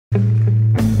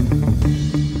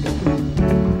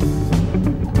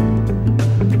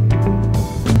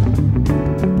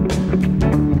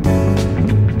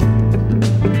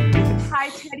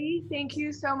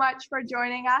much for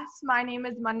joining us. My name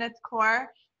is Manat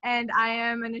and I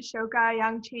am an Ashoka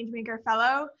Young Changemaker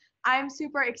Fellow. I'm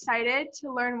super excited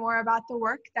to learn more about the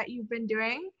work that you've been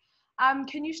doing.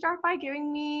 Can you start by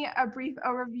giving me a brief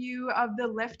overview of the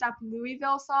Lift Up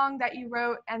Louisville song that you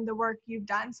wrote and the work you've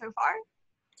done so far?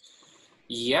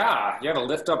 Yeah, the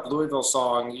Lift Up Louisville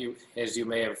song, as you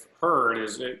may have heard,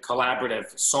 is a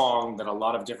collaborative song that a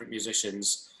lot of different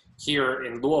musicians here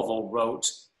in Louisville wrote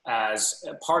as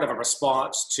part of a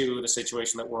response to the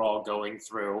situation that we're all going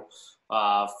through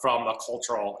from a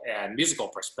cultural and musical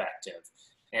perspective.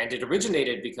 And it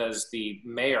originated because the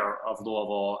mayor of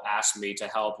Louisville asked me to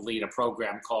help lead a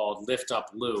program called Lift Up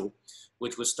Lou,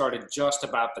 which was started just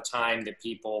about the time that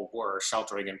people were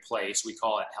sheltering in place. We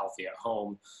call it Healthy at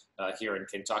Home here in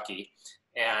Kentucky.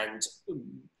 And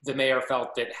the mayor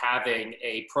felt that having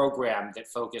a program that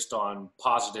focused on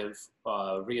positive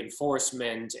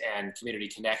reinforcement and community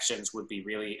connections would be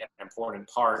really an important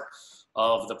part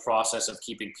of the process of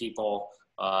keeping people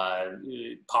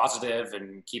positive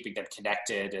and keeping them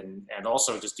connected, and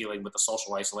also just dealing with the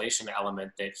social isolation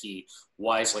element that he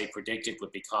wisely predicted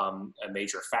would become a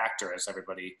major factor as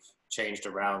everybody changed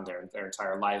around their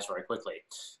entire lives very quickly.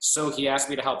 So he asked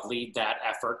me to help lead that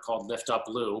effort called Lift Up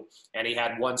Lou, and he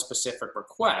had one specific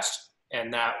request,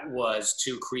 and that was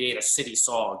to create a city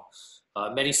song.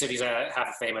 Many cities have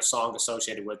a famous song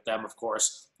associated with them, of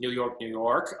course, New York, New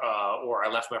York, or I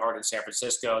Left My Heart in San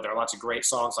Francisco. There are lots of great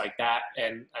songs like that,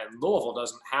 and Louisville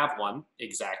doesn't have one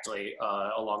exactly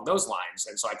along those lines.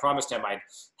 And so I promised him I'd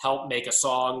help make a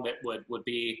song that would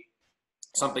be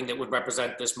something that would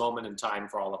represent this moment in time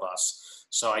for all of us.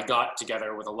 So I got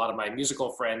together with a lot of my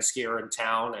musical friends here in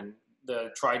town and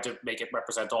tried to make it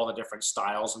represent all the different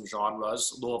styles and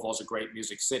genres. Louisville is a great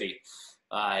music city.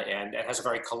 And it has a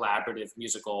very collaborative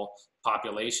musical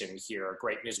population here, a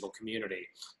great musical community.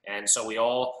 And so we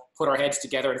all put our heads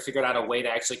together and figured out a way to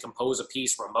actually compose a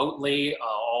piece remotely,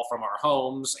 all from our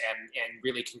homes, and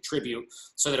really contribute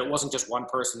so that it wasn't just one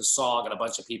person's song and a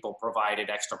bunch of people provided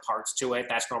extra parts to it.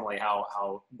 That's normally how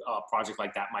a project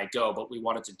like that might go, but we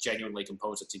wanted to genuinely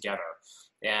compose it together.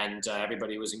 And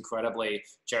everybody was incredibly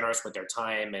generous with their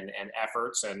time and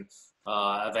efforts, and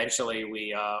eventually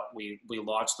we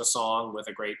launched the song with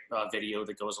a great video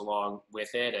that goes along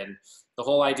with it. And the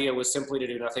whole idea was simply to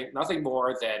do nothing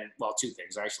more than, well, two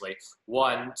things actually.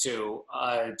 One, to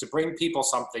bring people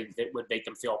something that would make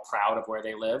them feel proud of where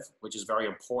they live, which is very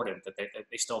important, that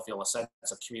they still feel a sense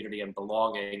of community and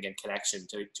belonging and connection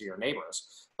to your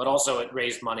neighbors. But also it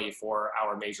raised money for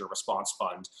our major response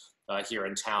fund here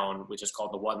in town, which is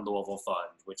called the One Louisville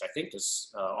Fund, which I think is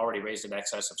already raised in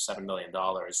excess of $7 million,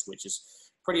 which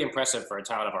is pretty impressive for a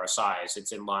town of our size.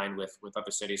 It's in line with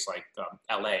other cities like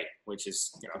LA, which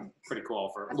is pretty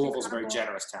cool. Louisville's a very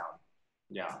generous town.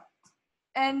 Yeah.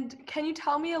 And can you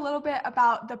tell me a little bit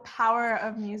about the power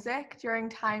of music during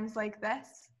times like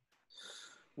this?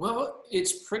 Well,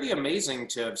 it's pretty amazing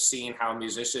to have seen how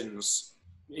musicians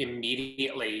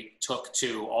immediately took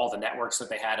to all the networks that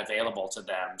they had available to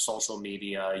them, social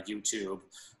media, YouTube,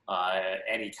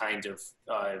 any kind of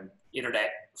internet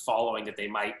following that they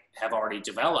might have already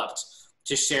developed,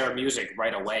 to share music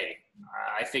right away.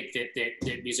 I think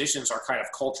that musicians are kind of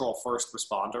cultural first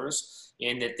responders,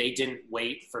 in that they didn't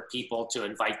wait for people to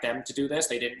invite them to do this.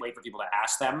 They didn't wait for people to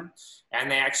ask them.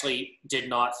 And they actually did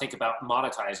not think about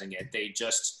monetizing it. They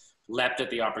just leapt at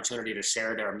the opportunity to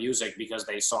share their music because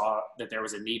they saw that there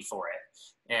was a need for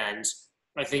it. And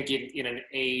I think in an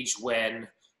age when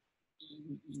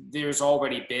there's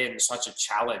already been such a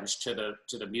challenge to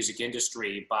the music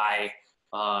industry by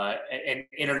an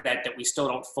internet that we still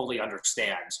don't fully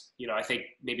understand. I think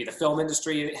maybe the film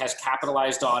industry has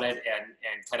capitalized on it and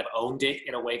kind of owned it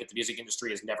in a way that the music industry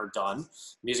has never done.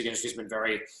 The music industry has been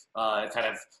very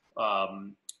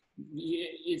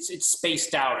it's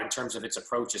spaced out in terms of its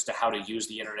approaches to how to use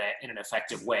the internet in an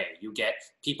effective way. You get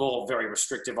people very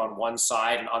restrictive on one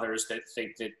side and others that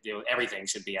think that everything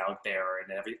should be out there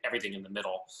and everything in the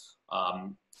middle.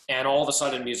 And all of a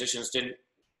sudden musicians didn't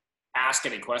ask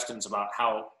any questions about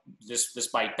how this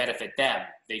might benefit them.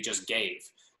 They just gave.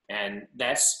 And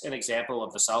that's an example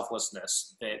of the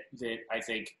selflessness that I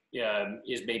think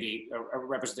is maybe a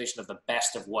representation of the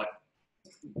best of what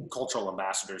cultural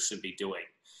ambassadors should be doing.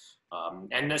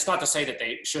 And that's not to say that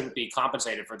they shouldn't be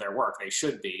compensated for their work. They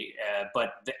should be.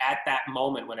 But at that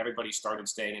moment when everybody started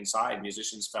staying inside,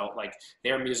 musicians felt like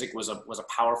their music was a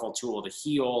powerful tool to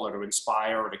heal or to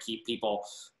inspire or to keep people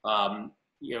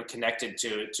connected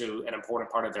to an important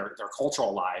part of their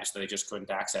cultural lives that they just couldn't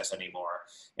access anymore.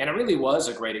 And it really was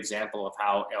a great example of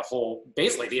how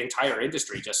basically the entire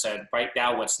industry just said, right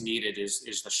now what's needed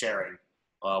is the sharing.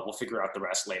 We'll figure out the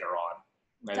rest later on.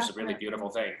 That was a really beautiful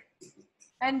thing.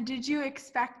 And did you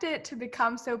expect it to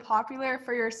become so popular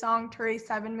for your song to raise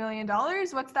 $7 million?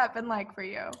 What's that been like for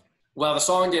you? Well, the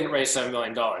song didn't raise $7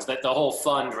 million. That the whole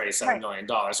fund raised $7 million.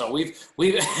 So we've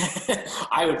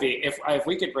I would be, if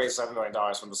we could raise $7 million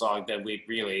from the song, then we'd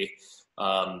really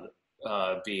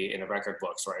be in the record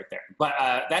books right there. But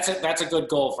that's a good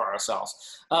goal for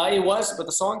ourselves. It was, but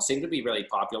the song seemed to be really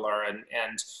popular,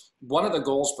 and one of the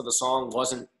goals for the song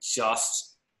wasn't just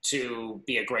to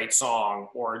be a great song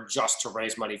or just to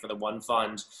raise money for the One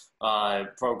Fund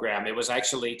program. It was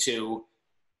actually to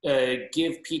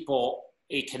give people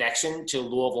a connection to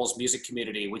Louisville's music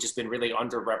community, which has been really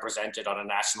underrepresented on a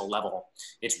national level.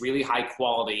 It's really high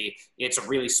quality. It's a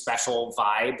really special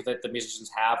vibe that the musicians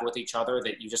have with each other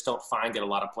that you just don't find in a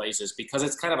lot of places, because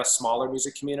it's kind of a smaller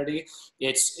music community.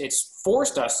 It's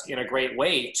forced us in a great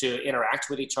way to interact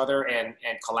with each other and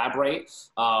collaborate,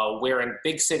 where in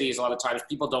big cities, a lot of times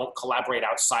people don't collaborate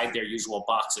outside their usual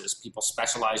boxes. People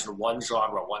specialize in one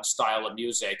genre, one style of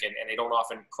music, and they don't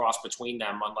often cross between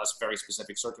them unless very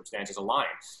specific circumstances align.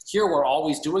 Here, we're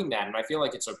always doing that, and I feel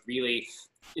like it's a really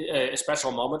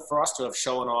special moment for us to have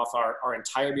shown off our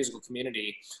entire musical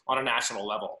community on a national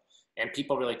level. And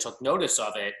people really took notice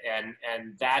of it, and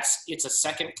it's a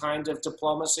second kind of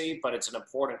diplomacy, but it's an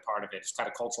important part of it. It's kind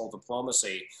of cultural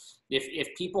diplomacy.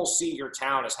 If people see your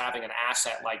town as having an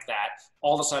asset like that,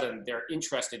 all of a sudden they're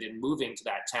interested in moving to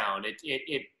that town.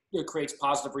 It creates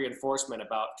positive reinforcement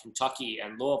about Kentucky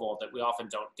and Louisville that we often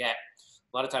don't get.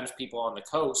 A lot of times people on the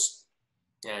coast,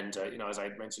 and as I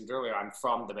mentioned earlier, I'm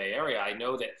from the Bay Area. I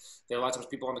know that there are a lot of times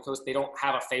people on the coast, they don't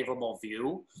have a favorable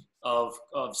view of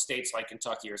states like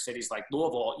Kentucky or cities like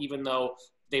Louisville, even though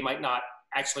they might not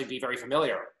actually be very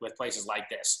familiar with places like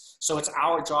this. So it's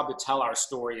our job to tell our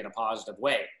story in a positive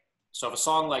way. So if a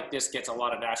song like this gets a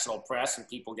lot of national press and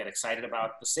people get excited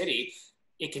about the city,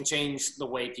 it can change the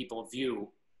way people view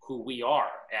who we are,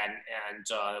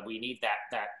 and we need that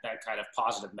kind of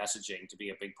positive messaging to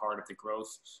be a big part of the growth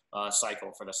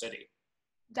cycle for the city.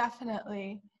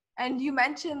 Definitely. And you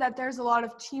mentioned that there's a lot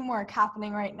of teamwork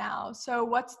happening right now. So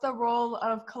what's the role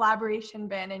of collaboration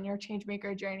been in your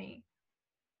changemaker journey?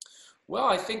 Well,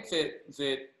 I think that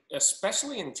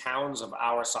especially in towns of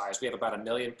our size, we have about 1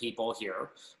 million people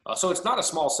here. So it's not a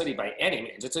small city by any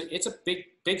means. It's a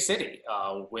big city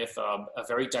with a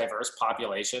very diverse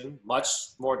population, much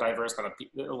more diverse than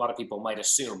a lot of people might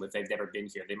assume if they've never been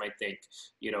here. They might think,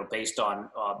 based on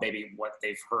maybe what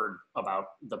they've heard about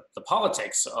the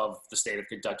politics of the state of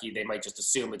Kentucky, they might just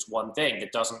assume it's one thing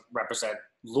that doesn't represent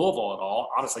Louisville at all,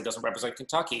 honestly doesn't represent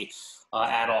Kentucky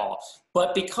at all.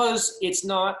 But because it's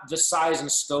not the size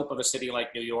and scope of a city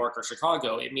like New York or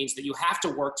Chicago, it means that you have to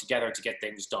work together to get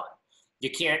things done. You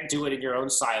can't do it in your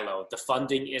own silo. The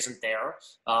funding isn't there.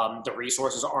 The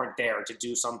resources aren't there to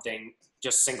do something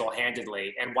just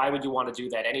single-handedly. And why would you want to do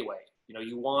that anyway?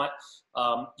 You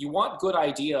want good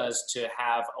ideas to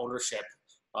have ownership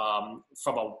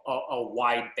from a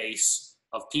wide base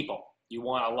of people. You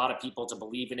want a lot of people to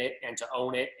believe in it and to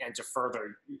own it and to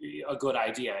further a good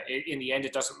idea. In the end,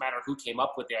 it doesn't matter who came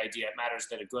up with the idea. It matters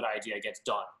that a good idea gets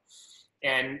done.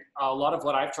 And a lot of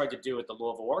what I've tried to do at the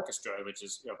Louisville Orchestra, which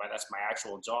is, that's my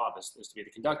actual job, is to be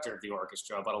the conductor of the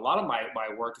orchestra. But a lot of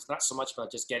my work is not so much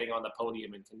about just getting on the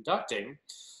podium and conducting.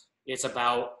 It's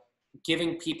about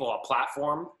giving people a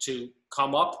platform to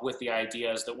come up with the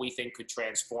ideas that we think could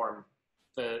transform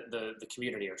the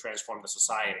community or transform the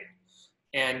society.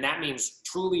 And that means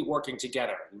truly working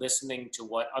together, listening to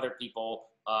what other people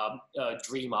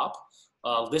dream up,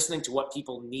 listening to what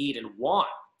people need and want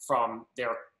from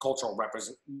their cultural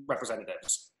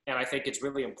representatives. And I think it's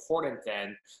really important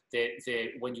then that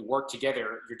when you work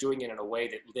together, you're doing it in a way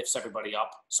that lifts everybody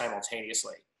up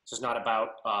simultaneously. So it's not about,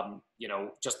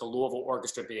 just the Louisville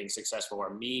Orchestra being successful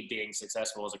or me being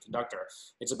successful as a conductor.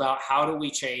 It's about how do we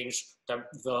change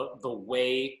the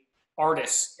way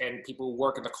artists and people who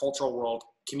work in the cultural world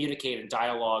communicate and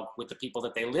dialogue with the people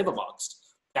that they live amongst.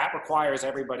 That requires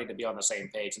everybody to be on the same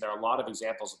page. And there are a lot of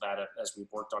examples of that as we've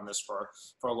worked on this for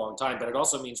a long time. But it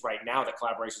also means right now that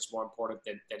collaboration is more important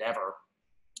than ever,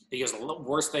 because the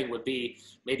worst thing would be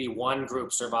maybe one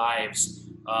group survives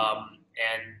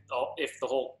and if the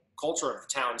whole culture of the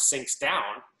town sinks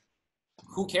down,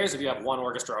 who cares if you have one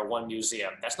orchestra or one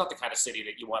museum? That's not the kind of city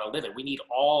that you want to live in. We need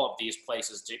all of these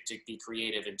places to be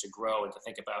creative and to grow and to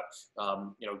think about,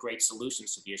 great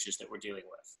solutions to the issues that we're dealing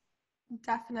with.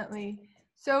 Definitely.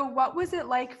 So what was it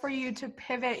like for you to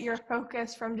pivot your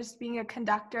focus from just being a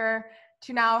conductor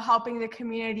to now helping the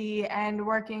community and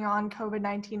working on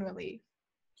COVID-19 relief?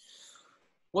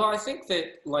 Well, I think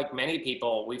that like many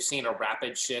people, we've seen a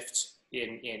rapid shift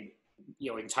in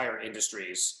entire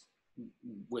industries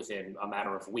within a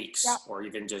matter of weeks Yeah. or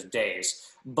even just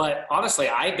days. But honestly,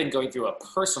 I've been going through a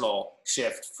personal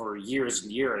shift for years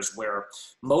and years, where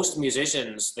most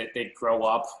musicians that they grow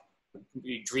up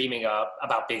dreaming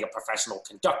about being a professional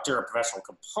conductor, a professional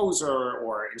composer,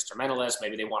 or instrumentalist.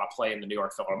 Maybe they want to play in the New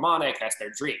York Philharmonic. That's their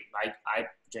dream. I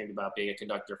dreamed about being a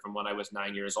conductor from when I was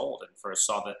 9 years old and first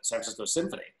saw the San Francisco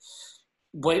Symphony.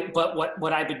 But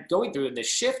what I've been going through, and this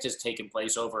shift has taken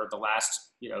place over the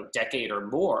last decade or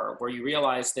more, where you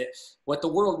realize that what the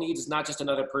world needs is not just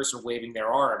another person waving their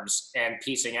arms and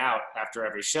piecing out after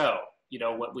every show.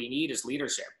 What we need is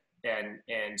leadership, and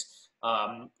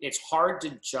it's hard to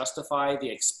justify the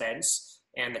expense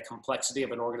and the complexity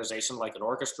of an organization like an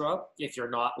orchestra if you're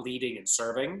not leading and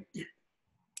serving.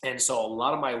 And so a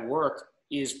lot of my work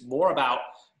is more about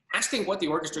asking what the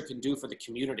orchestra can do for the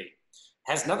community.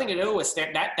 Has nothing to do with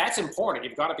that. That's important.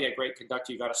 You've got to be a great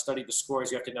conductor. You've got to study the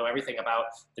scores. You have to know everything about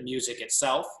the music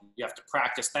itself. You have to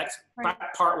practice. That's right.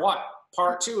 Part one.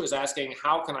 Part two is asking,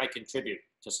 how can I contribute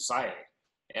to society?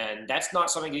 And that's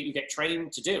not something that you get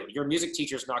trained to do. Your music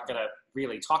teacher is not going to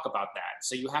really talk about that.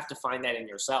 So you have to find that in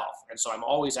yourself. And so I'm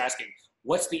always asking,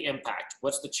 what's the impact?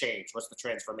 What's the change? What's the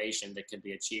transformation that can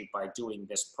be achieved by doing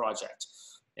this project?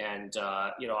 And,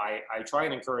 I try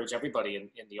and encourage everybody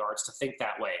in the arts to think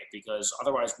that way, because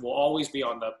otherwise we'll always be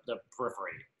on the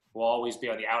periphery. We'll always be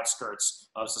on the outskirts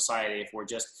of society if we're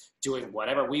just doing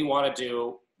whatever we want to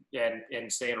do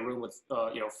and stay in a room with,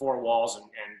 four walls and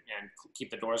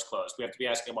keep the doors closed. We have to be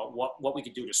asking about what we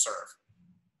can do to serve.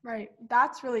 Right.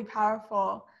 That's really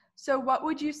powerful. So what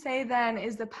would you say then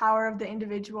is the power of the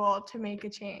individual to make a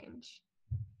change?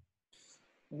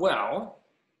 Well,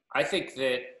 I think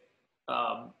that,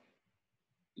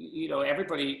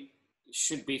 everybody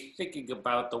should be thinking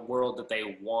about the world that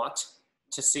they want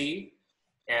to see.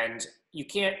 And you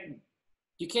can't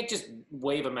just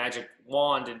wave a magic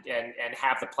wand and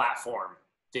have the platform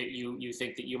that you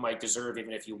think that you might deserve,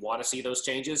 even if you want to see those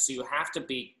changes. So you have to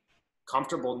be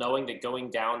comfortable knowing that going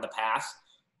down the path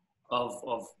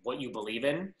of what you believe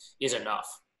in is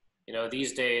enough.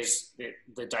 These days,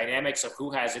 the dynamics of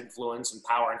who has influence and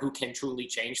power and who can truly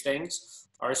change things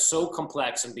are so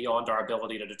complex and beyond our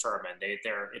ability to determine.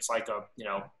 It's like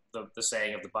the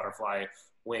saying of the butterfly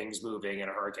wings moving and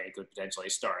a hurricane could potentially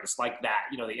start. It's like that.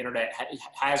 The internet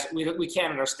we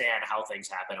can't understand how things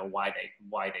happen and why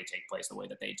they take place the way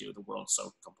that they do. The world's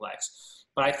so complex.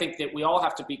 But I think that we all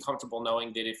have to be comfortable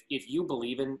knowing that if you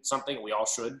believe in something, we all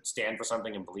should stand for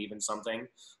something and believe in something.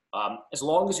 As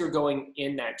long as you're going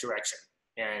in that direction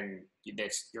and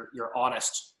you're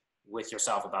honest with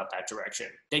yourself about that direction,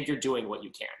 then you're doing what you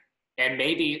can. And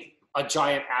maybe a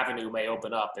giant avenue may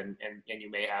open up and you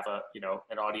may have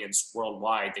an audience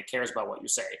worldwide that cares about what you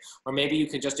say. Or maybe you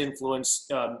can just influence,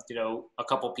 a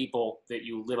couple people that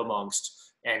you live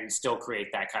amongst and still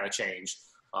create that kind of change.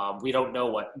 We don't know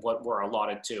what we're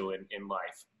allotted to in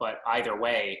life, but either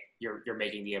way, you're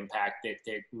making the impact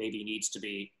that maybe needs to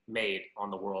be made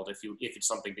on the world if it's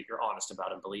something that you're honest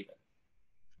about and believe in.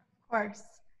 Of course.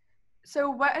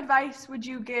 So what advice would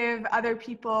you give other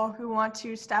people who want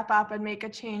to step up and make a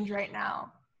change right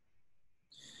now?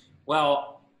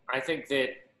 Well, I think that,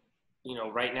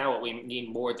 right now what we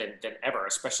need more than ever,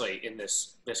 especially in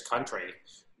this country,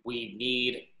 we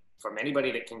need from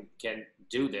anybody that can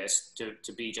do this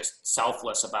to be just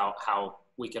selfless about how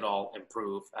we can all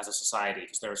improve as a society,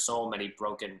 because there are so many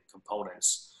broken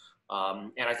components.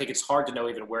 And I think it's hard to know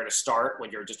even where to start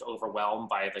when you're just overwhelmed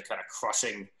by the kind of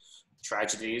crushing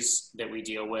tragedies that we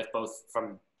deal with, both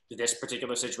from this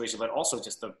particular situation, but also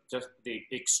just the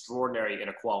extraordinary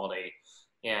inequality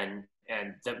and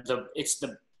it's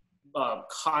the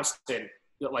constant,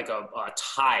 like a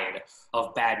tide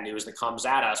of bad news that comes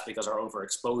at us because our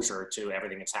overexposure to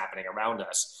everything that's happening around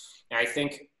us. And I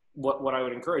think what I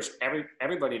would encourage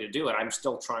everybody to do, and I'm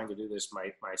still trying to do this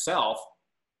myself,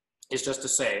 is just to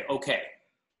say, okay,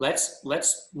 let's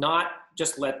not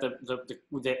just let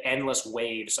the endless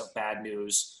waves of bad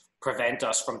news prevent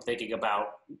us from thinking about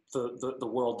the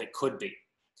world that could be.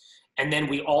 And then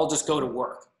we all just go to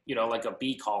work, like a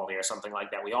bee colony or something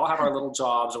like that. We all have our little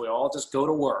jobs and we all just go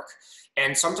to work.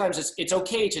 And sometimes it's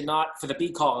okay for the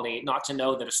bee colony not to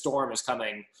know that a storm is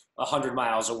coming 100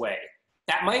 miles away.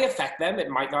 That might affect them, it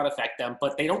might not affect them,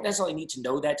 but they don't necessarily need to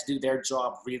know that to do their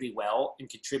job really well in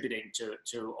contributing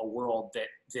to a world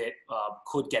that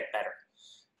could get better.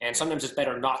 And sometimes it's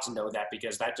better not to know that,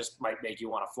 because that just might make you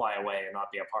want to fly away and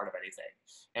not be a part of anything.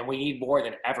 And we need more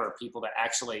than ever people that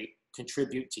actually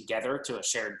contribute together to a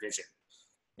shared vision.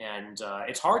 And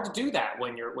it's hard to do that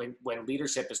when when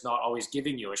leadership is not always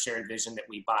giving you a shared vision that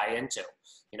we buy into.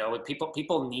 You know,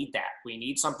 people need that. We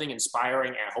need something inspiring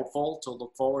and hopeful to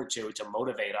look forward to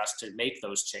motivate us to make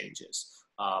those changes.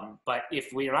 But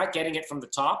if we are not getting it from the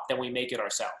top, then we make it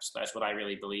ourselves. That's what I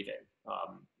really believe in.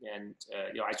 You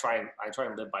know, I try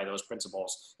and live by those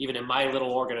principles. Even in my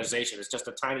little organization, it's just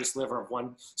a tiny sliver of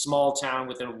one small town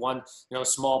within one, you know,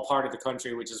 small part of the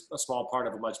country, which is a small part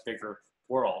of a much bigger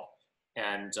world.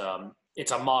 And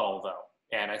it's a model,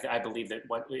 though. And I believe that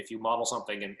if you model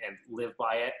something and live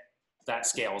by it, that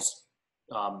scales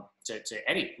to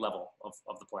any level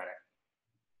of the planet.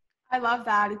 I love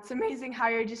that. It's amazing how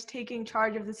you're just taking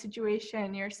charge of the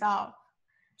situation yourself.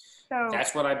 So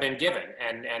That's what I've been given,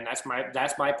 and that's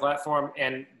my platform.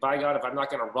 And by God, if I'm not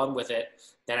going to run with it,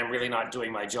 then I'm really not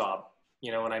doing my job.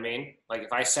 You know what I mean? Like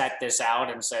if I sat this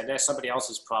out and said, "That's somebody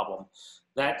else's problem,"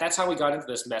 that's how we got into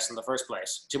this mess in the first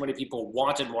place. Too many people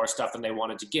wanted more stuff than they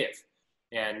wanted to give,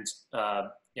 and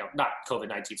you know, not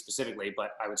COVID-19 specifically,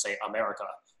 but I would say America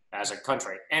as a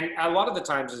country. And a lot of the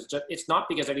times, it's not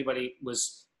because anybody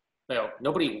was. You know,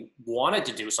 nobody wanted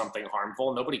to do something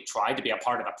harmful. Nobody tried to be a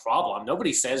part of the problem.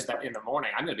 Nobody says that in the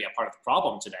morning, I'm going to be a part of the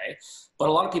problem today. But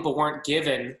a lot of people weren't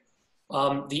given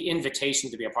the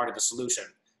invitation to be a part of the solution.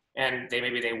 And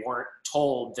maybe they weren't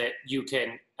told that you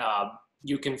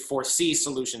can foresee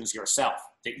solutions yourself,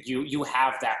 that you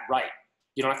have that right.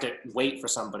 You don't have to wait for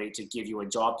somebody to give you a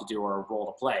job to do or a role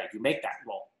to play. You make that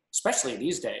role, especially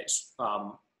these days.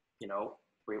 You know,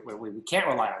 we can't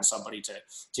rely on somebody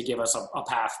to give us a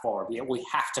path forward. We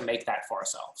have to make that for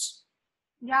ourselves.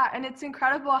 yeah, and it's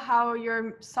incredible how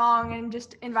your song and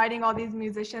just inviting all these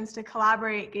musicians to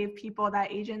collaborate gave people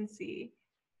that agency.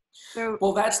 So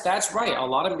Well, that's right. A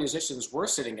lot of musicians were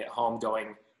sitting at home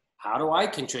going, how do I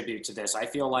contribute to this? I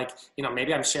feel like, you know,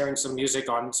 maybe I'm sharing some music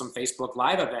on some Facebook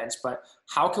Live events, but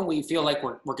how can we feel like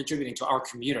we're contributing to our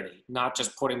community, not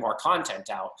just putting more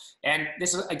content out? And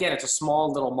this is, again, it's a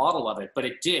small little model of it, but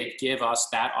it did give us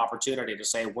that opportunity to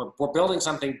say, we're building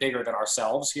something bigger than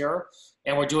ourselves here,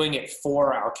 and we're doing it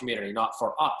for our community, not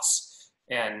for us.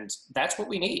 And that's what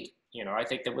we need. You know, I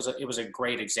think it was a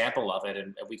great example of it,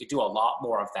 and we could do a lot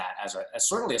more of that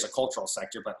certainly as a cultural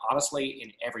sector, but honestly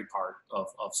in every part of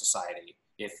society.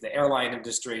 If the airline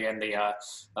industry and the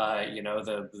you know,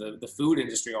 the food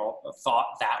industry all thought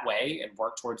that way and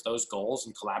worked towards those goals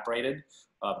and collaborated,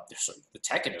 the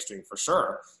tech industry for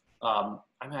sure. I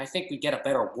mean, I think we get a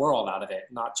better world out of it,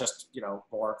 not just, you know,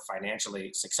 more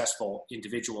financially successful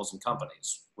individuals and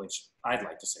companies, which I'd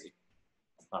like to see,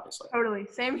 obviously. totally,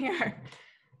 same here.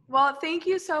 Well, thank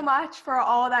you so much for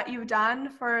all that you've done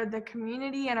for the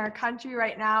community and our country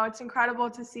right now. It's incredible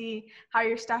to see how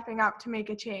you're stepping up to make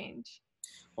a change.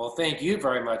 Well, thank you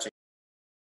very much.